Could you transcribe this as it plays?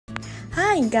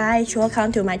Hi guys,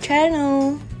 welcome to my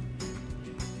channel.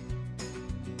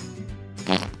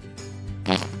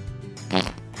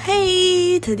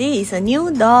 Hey, today is a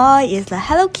new doll. It's the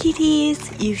Hello Kitties.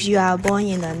 If you are born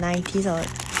in the 90s or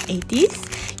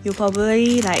 80s, you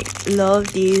probably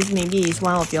love this. Maybe it's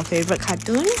one of your favorite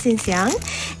cartoons since young.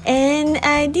 And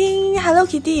I think Hello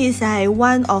Kitty is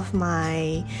one of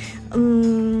my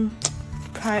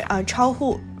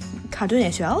childhood cartoon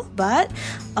as well. But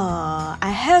I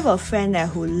have a friend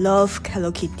who loves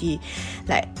Hello Kitty.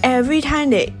 Every time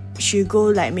that she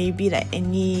go maybe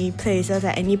any places,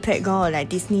 any playground or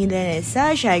Disneyland and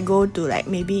such, I go to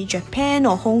maybe Japan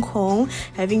or Hong Kong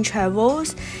having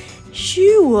travels,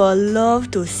 she will love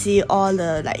to see all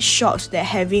the shops that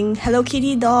having Hello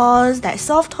Kitty dolls,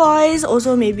 soft toys,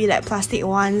 also maybe plastic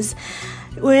ones.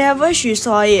 Whenever she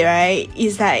saw it, right,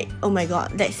 it's oh my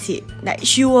god, that's it.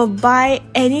 She will buy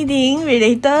anything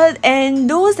related, and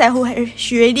those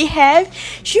she already have,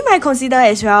 she might consider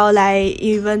as well,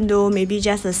 even though maybe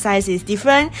just the size is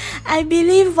different. I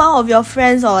believe one of your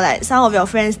friends or some of your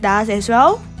friends does as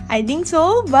well. I think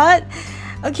so, but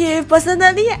okay,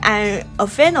 personally, I'm a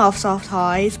fan of soft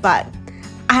toys, but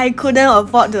I couldn't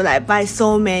afford to buy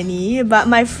so many. But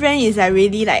my friend is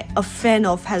really a fan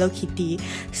of Hello Kitty.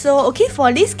 So okay,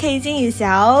 for this casing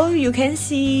itself, you can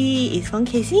see it's one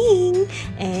casing,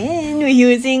 and we're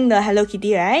using the Hello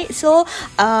Kitty, right? So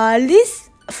this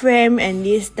frame and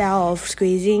this style of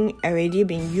squeezing already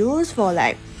been used for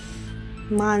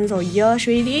months or years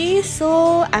already,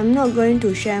 so I'm not going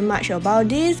to share much about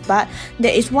this. But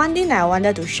there is one thing I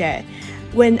wanted to share.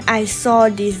 When I saw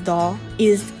this doll,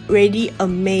 it really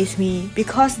amazed me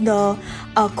because the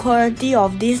quality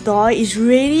of this doll is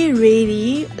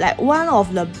really one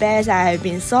of the best I have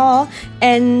been saw.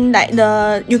 And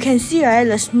you can see, right,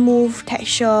 the smooth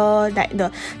texture,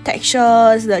 the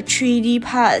textures, the 3D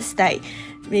parts,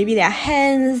 maybe their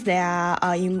hands, their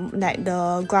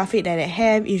the graphic that they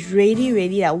have is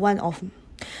really one of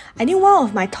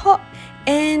my top.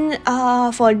 And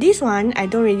for this one, I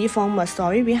don't really form a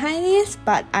story behind this,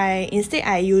 but I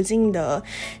using the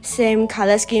same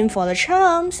color scheme for the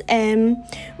charms. And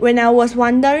when I was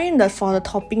wondering for the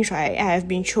toppings, right, I have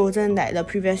been chosen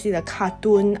previously the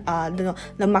cartoon the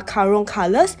macaron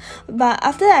colors. But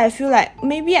after that, I feel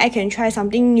maybe I can try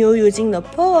something new using the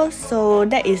pearls. So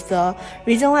that is the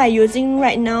reason why I'm using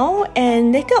right now.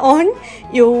 And later on,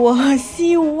 you will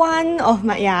see one of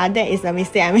my that is the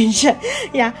mistake I mentioned.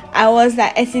 I was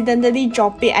accidentally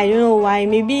drop it. I don't know why.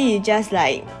 Maybe it just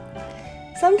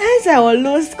sometimes I will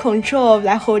lose control of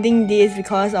holding this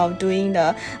because of doing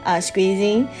the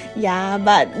squeezing.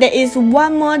 But there is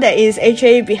one more that is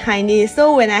actually behind it.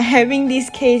 So when I'm having this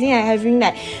casing, I'm having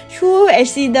two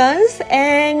accidents,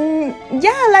 and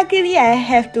luckily I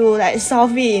have to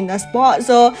solve it in the spot,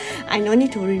 so I don't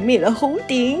need to remake the whole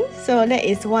thing. So that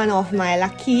is one of my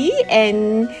lucky.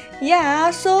 And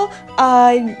so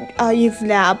if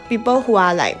there are people who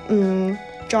are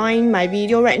join my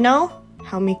video right now,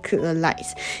 help me click the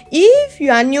likes. If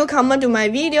you are newcomer to my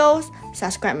videos,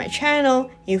 subscribe my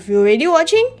channel. If you're already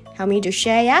watching, help me to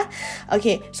share.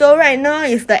 Okay, so right now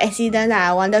is the accident that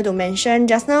I wanted to mention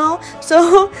just now.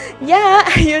 So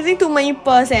I'm using too many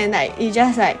pearls, and it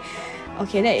just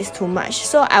okay, that is too much.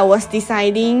 So I was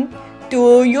deciding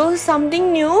to use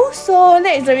something new, so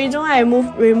that is the reason why I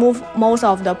remove most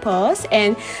of the pearls.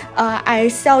 And I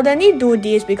seldomly do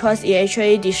this because it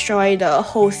actually destroy the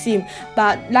whole seam.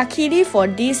 But luckily for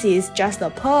this is just the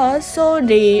pearls, so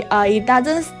it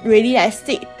doesn't really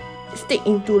stick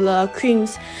into the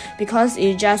creams because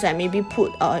it just maybe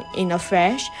put in a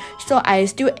fresh. So I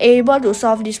still able to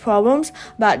solve these problems.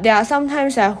 But there are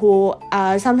sometimes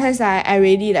sometimes I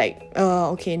really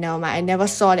okay, never mind, I never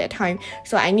saw that time,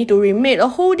 so I need to remake the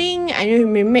whole thing. I need to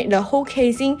remake the whole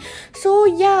casing. So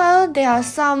there are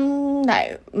some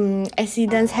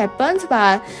accidents happens,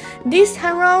 but this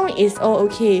time around is all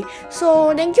okay.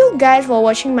 So thank you guys for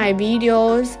watching my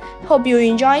videos. Hope you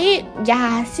enjoy it.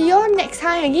 See you next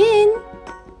time again.